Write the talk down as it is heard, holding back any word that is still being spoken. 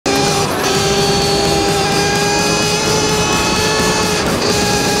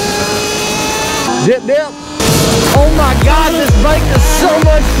Dip, dip. Oh my God, this bike is so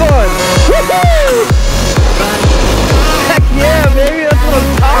much fun. Woohoo! Heck yeah, baby, that's what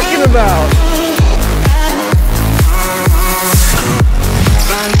I'm talking about.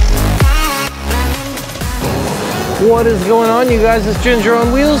 What is going on, you guys? It's Ginger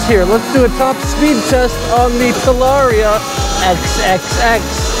on Wheels here. Let's do a top speed test on the Talaria XXX.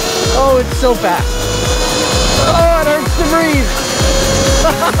 Oh, it's so fast. Oh, it hurts to breathe.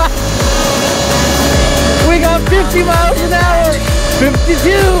 We got 50 miles an hour, 52,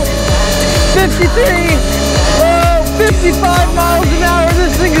 53, oh, 55 miles an hour.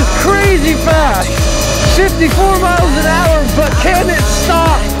 This thing is crazy fast. 54 miles an hour, but can it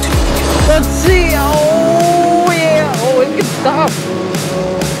stop? Let's see. Oh, yeah. Oh, it can stop.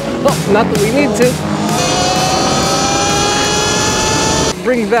 Oh, not that we need to.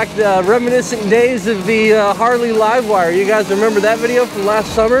 Brings back the reminiscent days of the Harley Livewire. You guys remember that video from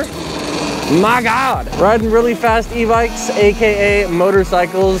last summer? My God! Riding really fast e-bikes, aka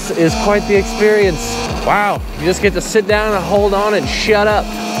motorcycles, is quite the experience. Wow, you just get to sit down and hold on and shut up.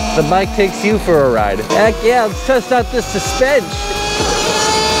 The bike takes you for a ride. Heck yeah, let's test out this suspension.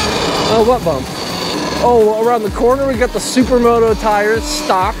 Oh, what bump? Oh, around the corner we got the Supermoto tires,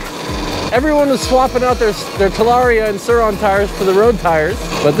 stock. Everyone was swapping out their Talaria and Sur-On tires for the road tires,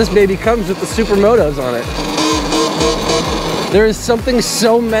 but this baby comes with the Supermotos on it. There is something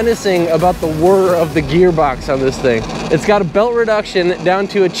so menacing about the whir of the gearbox on this thing. It's got a belt reduction down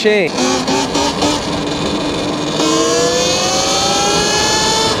to a chain.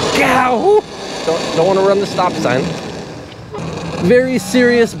 Don't want to run the stop sign. Very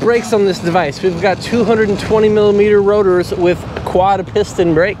serious brakes on this device. We've got 220mm rotors with quad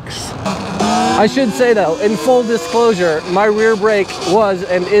piston brakes. I should say though, in full disclosure, my rear brake was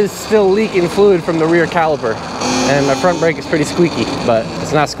and is still leaking fluid from the rear caliper. And my front brake is pretty squeaky, but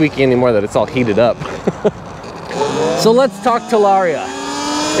it's not squeaky anymore that it's all heated up. So let's talk Talaria.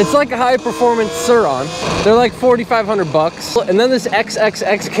 It's like a high performance Sur-On. They're like 4,500 bucks. And then this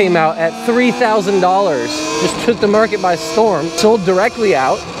XXX came out at $3,000. Just took the market by storm, sold directly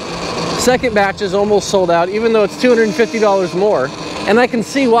out. Second batch is almost sold out, even though it's $250 more. And I can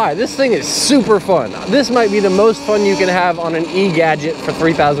see why. This thing is super fun. This might be the most fun you can have on an e-gadget for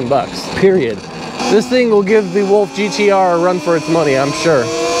 3,000 bucks, period. This thing will give the Wolf GTR a run for its money, I'm sure.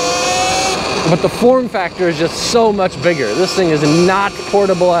 But the form factor is just so much bigger. This thing is not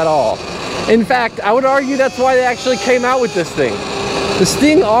portable at all. In fact, I would argue that's why they actually came out with this thing. The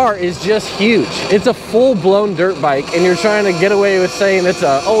Sting R is just huge. It's a full-blown dirt bike, and you're trying to get away with saying it's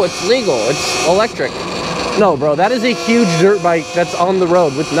legal, it's electric. No, bro, that is a huge dirt bike that's on the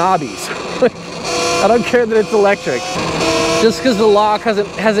road with knobbies. I don't care that it's electric. Just because the law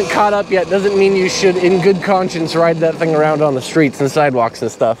hasn't caught up yet doesn't mean you should, in good conscience, ride that thing around on the streets and sidewalks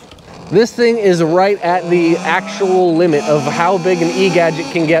and stuff. This thing is right at the actual limit of how big an e-gadget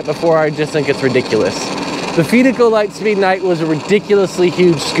can get before I just think it's ridiculous. The Fideco Lightspeed Night was a ridiculously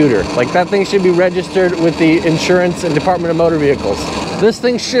huge scooter. Like, that thing should be registered with the Insurance and Department of Motor Vehicles. This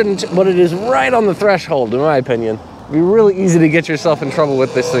thing shouldn't, but it is right on the threshold, in my opinion. It'd be really easy to get yourself in trouble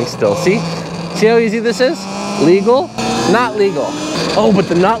with this thing still. See how easy this is? Legal, not legal. Oh, but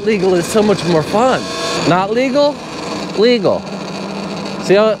the not legal is so much more fun. Not legal, legal.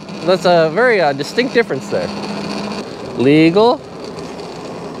 See how, that's a very distinct difference there. Legal,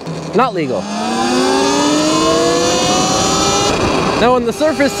 not legal. Now on the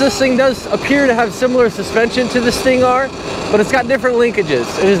surface, this thing does appear to have similar suspension to the Sting R, but it's got different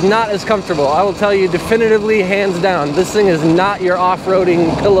linkages. It is not as comfortable. I will tell you definitively, hands down, this thing is not your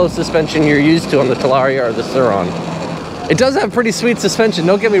off-roading pillow suspension you're used to on the Talaria or the Sur-On. It does have pretty sweet suspension,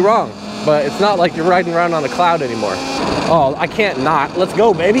 don't get me wrong, but it's not like you're riding around on a cloud anymore. Oh, I can't not. Let's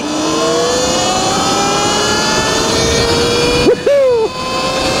go, baby. Woohoo!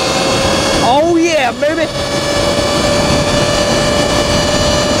 Oh yeah, baby.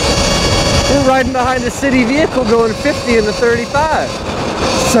 We're riding behind a city vehicle going 50 in the 35.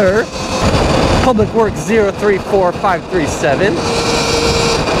 Sir, Public Works 034537.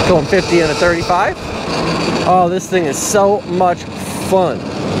 Going 50 in a 35. Oh, this thing is so much fun.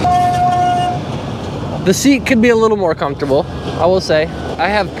 The seat could be a little more comfortable, I will say. I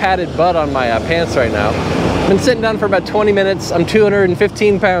have padded butt on my pants right now. Been sitting down for about 20 minutes. I'm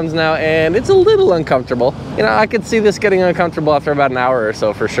 215 pounds now, and it's a little uncomfortable. You know, I could see this getting uncomfortable after about an hour or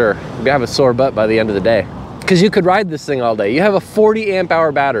so for sure. You're gonna have a sore butt by the end of the day. Because you could ride this thing all day. You have a 40 amp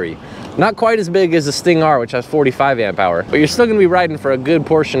hour battery. Not quite as big as the Sting R, which has 45 amp hour, but you're still gonna be riding for a good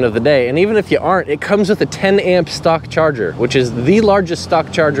portion of the day. And even if you aren't, it comes with a 10 amp stock charger, which is the largest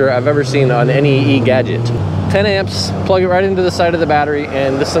stock charger I've ever seen on any e-gadget. 10 amps, plug it right into the side of the battery,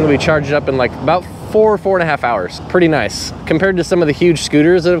 and this thing will be charged up in like about 4.5 hours. Pretty nice. Compared to some of the huge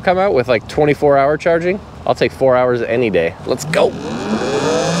scooters that have come out with like 24-hour charging, I'll take 4 hours any day. Let's go. We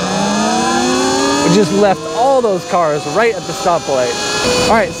just left all those cars right at the stoplight.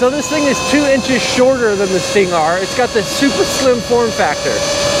 All right, so this thing is 2 inches shorter than the Sting R. It's got this super slim form factor.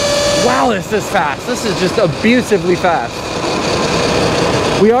 Wow, this is fast. This is just abusively fast.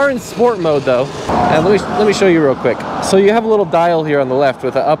 We are in sport mode though, and let me show you real quick. So you have a little dial here on the left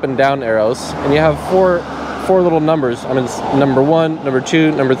with the up and down arrows, and you have four little numbers. I mean, it's number 1, number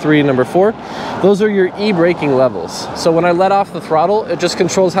 2, number 3, number 4. Those are your e-braking levels. So when I let off the throttle, it just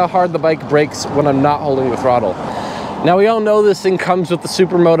controls how hard the bike brakes when I'm not holding the throttle. Now we all know this thing comes with the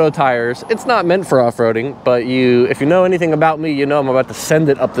Supermoto tires. It's not meant for off-roading, but if you know anything about me, you know I'm about to send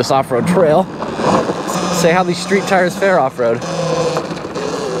it up this off-road trail. Say how these street tires fare off-road.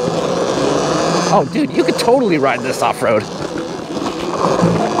 Oh, dude, you could totally ride this off-road.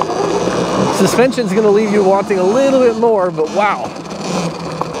 Suspension's gonna leave you wanting a little bit more, but wow.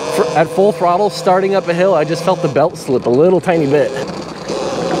 At full throttle, starting up a hill, I just felt the belt slip a little tiny bit.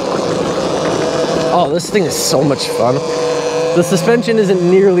 Oh, this thing is so much fun. The suspension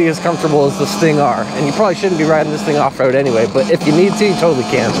isn't nearly as comfortable as the Sting R, and you probably shouldn't be riding this thing off-road anyway, but if you need to, you totally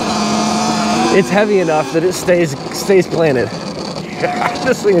can. It's heavy enough that it stays planted.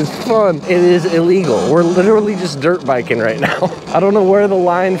 This thing is fun. It is illegal. We're literally just dirt biking right now. I don't know where the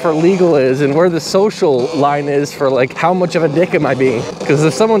line for legal is and where the social line is for like how much of a dick am I being. Because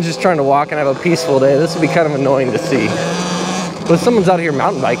if someone's just trying to walk and have a peaceful day, this would be kind of annoying to see. But if someone's out here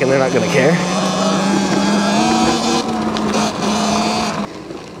mountain biking, they're not gonna care.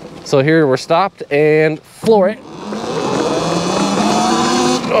 So here we're stopped and floor it.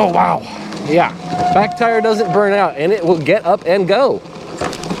 Oh wow, yeah. Back tire doesn't burn out and it will get up and go.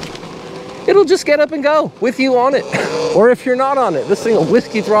 It'll just get up and go with you on it. Or if you're not on it, this thing will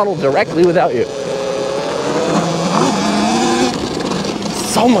whiskey throttle directly without you.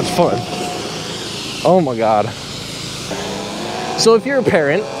 So much fun. Oh my God. So if you're a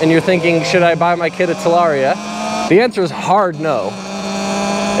parent and you're thinking, should I buy my kid a Talaria? The answer is hard no.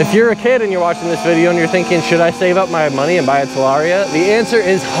 If you're a kid and you're watching this video and you're thinking, should I save up my money and buy a Talaria? The answer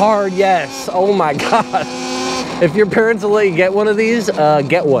is hard yes. Oh my God. If your parents will let you get one of these,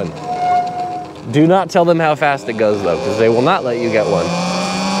 get one. Do not tell them how fast it goes though, because they will not let you get one.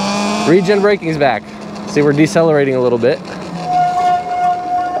 Regen braking's back. See, we're decelerating a little bit.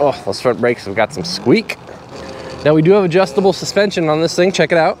 Oh, those front brakes have got some squeak. Now we do have adjustable suspension on this thing,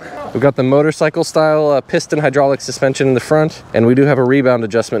 check it out. We've got the motorcycle style piston hydraulic suspension in the front, and we do have a rebound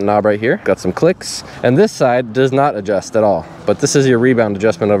adjustment knob right here. Got some clicks, and this side does not adjust at all, but this is your rebound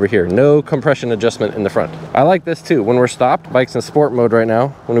adjustment over here. No compression adjustment in the front. I like this too. When we're stopped, bike's in sport mode right now.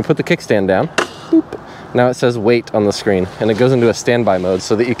 When we put the kickstand down, boop, now it says wait on the screen, and it goes into a standby mode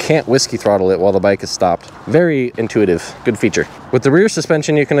so that you can't whiskey throttle it while the bike is stopped. Very intuitive, good feature. With the rear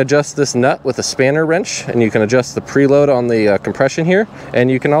suspension, you can adjust this nut with a spanner wrench, and you can adjust the preload on the compression here,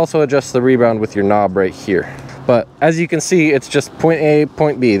 and you can also adjust the rebound with your knob right here. But as you can see, it's just point A,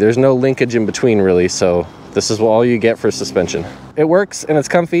 point B. There's no linkage in between really, so this is all you get for suspension. It works and it's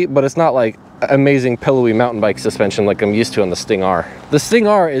comfy, but it's not like amazing pillowy mountain bike suspension like I'm used to on the Sting R. The Sting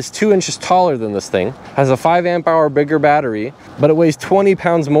R is 2 inches taller than this thing, has a 5 amp hour bigger battery, but it weighs 20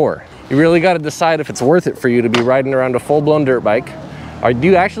 pounds more. You really got to decide if it's worth it for you to be riding around a full-blown dirt bike. Or do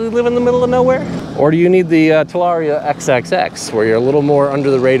you actually live in the middle of nowhere? Or do you need the Talaria XXX, where you're a little more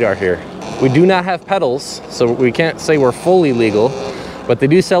under the radar here? We do not have pedals, so we can't say we're fully legal, but they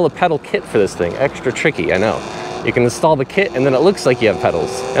do sell a pedal kit for this thing. Extra tricky, I know. You can install the kit and then it looks like you have pedals.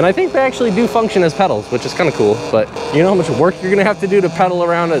 And I think they actually do function as pedals, which is kind of cool, but you know how much work you're gonna have to do to pedal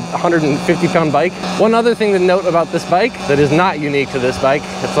around a 150-pound bike? One other thing to note about this bike that is not unique to this bike,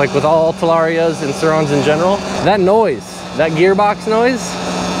 it's like with all Talarias and Surons in general, that noise, that gearbox noise,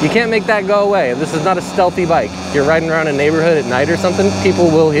 you can't make that go away. This is not a stealthy bike. If you're riding around a neighborhood at night or something, people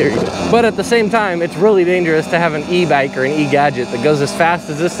will hear you. But at the same time, it's really dangerous to have an e-bike or an e-gadget that goes as fast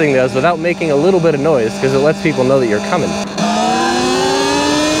as this thing does without making a little bit of noise, because it lets people know that you're coming.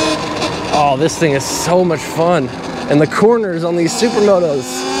 Oh, this thing is so much fun. And the corners on these Supermotos.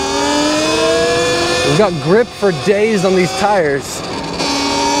 We've got grip for days on these tires.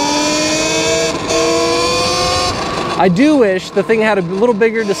 I do wish the thing had a little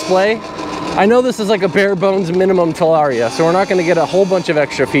bigger display. I know this is like a bare bones minimum Talaria, so we're not gonna get a whole bunch of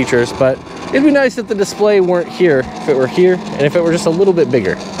extra features, but it'd be nice if the display weren't here, if it were here, and if it were just a little bit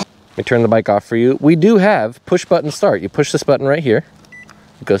bigger. Let me turn the bike off for you. We do have push button start. You push this button right here,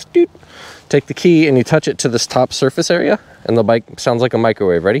 it goes doot. Take the key and you touch it to this top surface area, and the bike sounds like a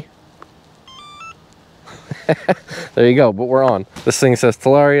microwave. Ready? There you go, but we're on. This thing says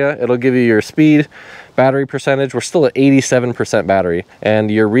Talaria. It'll give you your speed, battery percentage. We're still at 87% battery,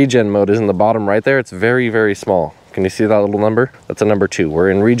 and your regen mode is in the bottom right there. It's very, very small. Can you see that little number? That's a number 2. We're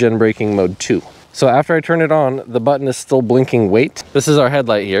in regen braking mode 2. So after I turn it on, the button is still blinking wait. This is our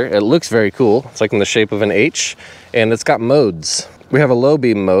headlight here. It looks very cool. It's like in the shape of an H, and it's got modes. We have a low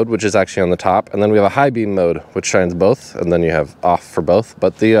beam mode, which is actually on the top, and then we have a high beam mode, which shines both, and then you have off for both.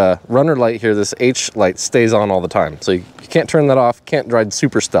 But the runner light here, this H light, stays on all the time. So you can't turn that off, can't ride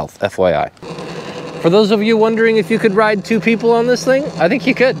super stealth, FYI. For those of you wondering if you could ride 2 people on this thing, I think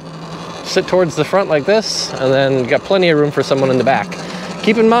you could. Sit towards the front like this, and then you got plenty of room for someone in the back.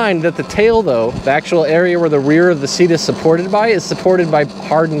 Keep in mind that the tail though, the actual area where the rear of the seat is supported by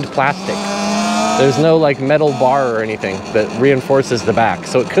hardened plastic. There's no like metal bar or anything that reinforces the back,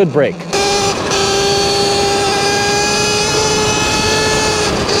 so it could break.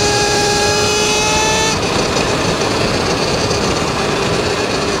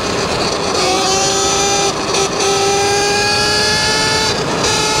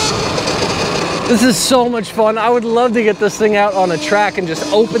 This is so much fun. I would love to get this thing out on a track and just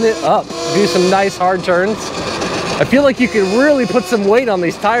open it up, do some nice hard turns. I feel like you could really put some weight on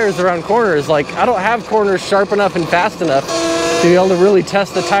these tires around corners. Like, I don't have corners sharp enough and fast enough to be able to really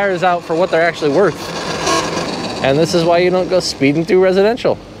test the tires out for what they're actually worth. And this is why you don't go speeding through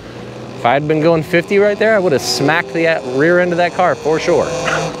residential. If I had been going 50 right there, I would have smacked the rear end of that car for sure.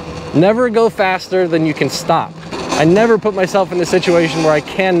 Never go faster than you can stop. I never put myself in a situation where I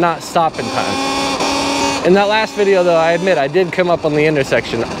cannot stop in time. In that last video though, I admit I did come up on the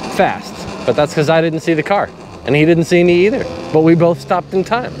intersection fast, but that's because I didn't see the car and he didn't see me either. But we both stopped in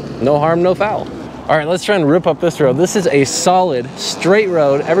time. No harm, no foul. All right, let's try and rip up this road. This is a solid, straight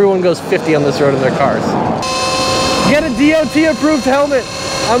road. Everyone goes 50 on this road in their cars. Get a DOT approved helmet.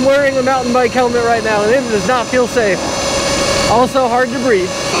 I'm wearing a mountain bike helmet right now and it does not feel safe. Also hard to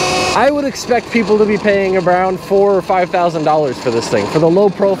breathe. I would expect people to be paying around $4,000 or $5,000 for this thing. For the low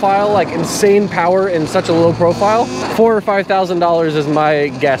profile, like insane power in such a low profile, $4,000 or $5,000 is my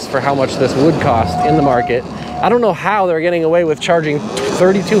guess for how much this would cost in the market. I don't know how they're getting away with charging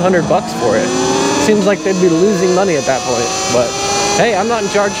 $3,200 for it. Seems like they'd be losing money at that point, but hey, I'm not in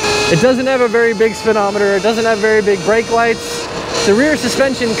charge. It doesn't have a very big speedometer. It doesn't have very big brake lights. The rear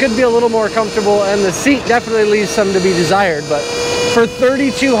suspension could be a little more comfortable and the seat definitely leaves some to be desired, but for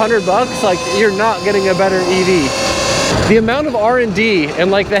 $3,200, like, you're not getting a better EV. The amount of R&D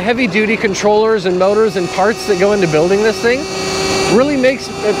and like the heavy duty controllers and motors and parts that go into building this thing really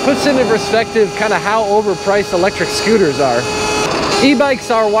puts into perspective kind of how overpriced electric scooters are.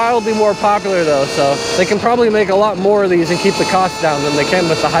 E-bikes are wildly more popular though, so they can probably make a lot more of these and keep the cost down than they can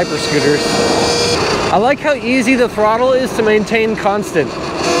with the hyper scooters. I like how easy the throttle is to maintain constant.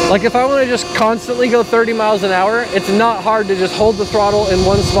 Like if I want to just constantly go 30 miles an hour, it's not hard to just hold the throttle in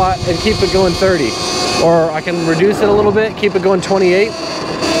one spot and keep it going 30. Or I can reduce it a little bit, keep it going 28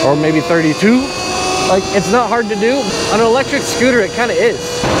 or maybe 32. Like, it's not hard to do. On an electric scooter, it kind of is.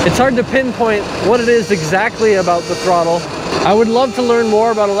 It's hard to pinpoint what it is exactly about the throttle. I would love to learn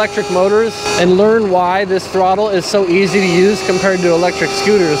more about electric motors and learn why this throttle is so easy to use compared to electric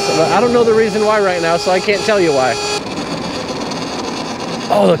scooters. But I don't know the reason why right now, so I can't tell you why.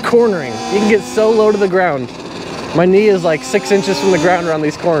 Oh, the cornering. You can get so low to the ground. My knee is like 6 inches from the ground around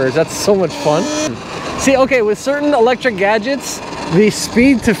these corners. That's so much fun. See, okay, with certain electric gadgets, the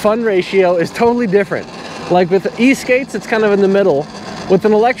speed to fun ratio is totally different. Like with e-skates, it's kind of in the middle. With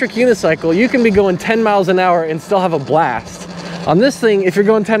an electric unicycle, you can be going 10 miles an hour and still have a blast. On this thing, if you're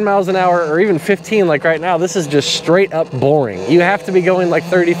going 10 miles an hour or even 15 like right now, this is just straight up boring. You have to be going like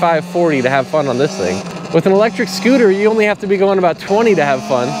 35, 40 to have fun on this thing. With an electric scooter, you only have to be going about 20 to have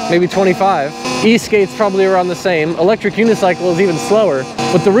fun, maybe 25. E-skates probably around the same. Electric unicycle is even slower.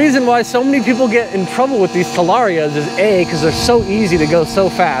 But the reason why so many people get in trouble with these Talarias is A, because they're so easy to go so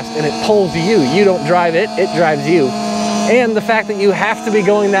fast and it pulls you. You don't drive it, it drives you. And the fact that you have to be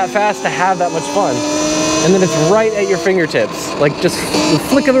going that fast to have that much fun. And then it's right at your fingertips, like just the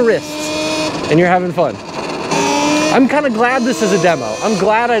flick of the wrist, and you're having fun. I'm kind of glad this is a demo. I'm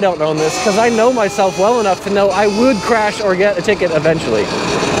glad I don't own this because I know myself well enough to know I would crash or get a ticket eventually.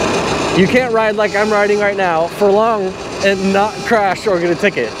 You can't ride like I'm riding right now for long and not crash or get a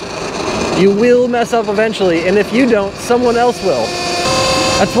ticket. You will mess up eventually, and if you don't, someone else will.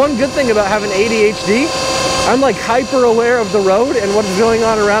 That's one good thing about having ADHD. I'm like hyper aware of the road and what is going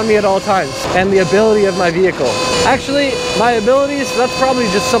on around me at all times, and the ability of my vehicle. Actually, my abilities, that's probably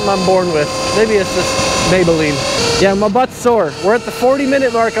just something I'm born with. Maybe it's just Maybelline. Yeah, my butt's sore. We're at the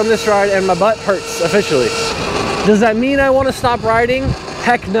 40-minute mark on this ride and my butt hurts officially. Does that mean I want to stop riding?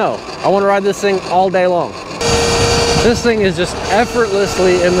 Heck no. I want to ride this thing all day long. This thing is just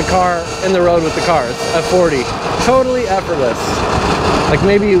effortlessly in the car, in the road with the cars at 40. Totally effortless. Like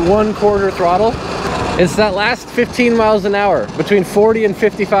maybe 1/4 throttle. It's that last 15 miles an hour, between 40 and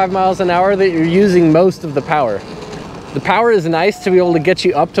 55 miles an hour, that you're using most of the power. The power is nice to be able to get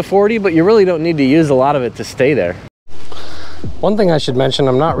you up to 40, but you really don't need to use a lot of it to stay there. One thing I should mention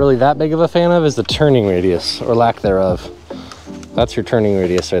I'm not really that big of a fan of is the turning radius, or lack thereof. That's your turning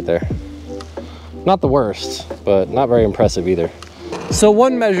radius right there. Not the worst, but not very impressive either. So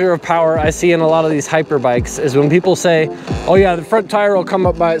one measure of power I see in a lot of these hyper bikes is when people say, oh yeah, the front tire will come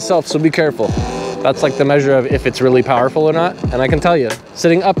up by itself, so be careful. That's like the measure of if it's really powerful or not. And I can tell you,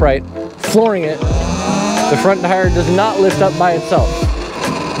 sitting upright, flooring it, the front tire does not lift up by itself.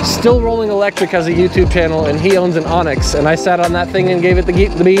 Still Rolling Electric has a YouTube channel and he owns an Onyx, and I sat on that thing and gave it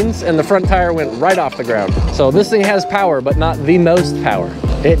the beans and the front tire went right off the ground. So this thing has power, but not the most power.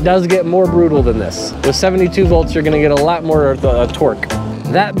 It does get more brutal than this. With 72 volts, you're gonna get a lot more torque.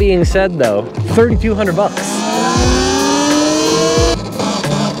 That being said though, 3,200 bucks.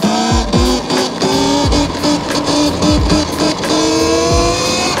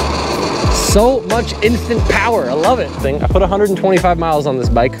 So much instant power, I love it. I put 125 miles on this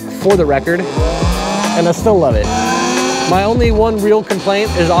bike for the record, and I still love it. My only one real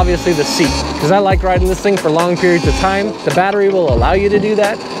complaint is obviously the seat, because I like riding this thing for long periods of time. The battery will allow you to do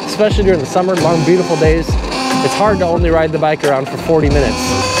that, especially during the summer, long, beautiful days. It's hard to only ride the bike around for 40 minutes.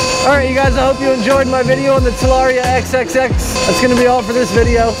 All right, you guys, I hope you enjoyed my video on the Talaria XXX. That's gonna be all for this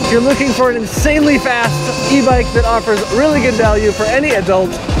video. If you're looking for an insanely fast e-bike that offers really good value for any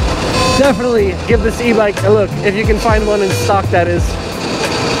adult, definitely give this e-bike a look, if you can find one in stock, that is.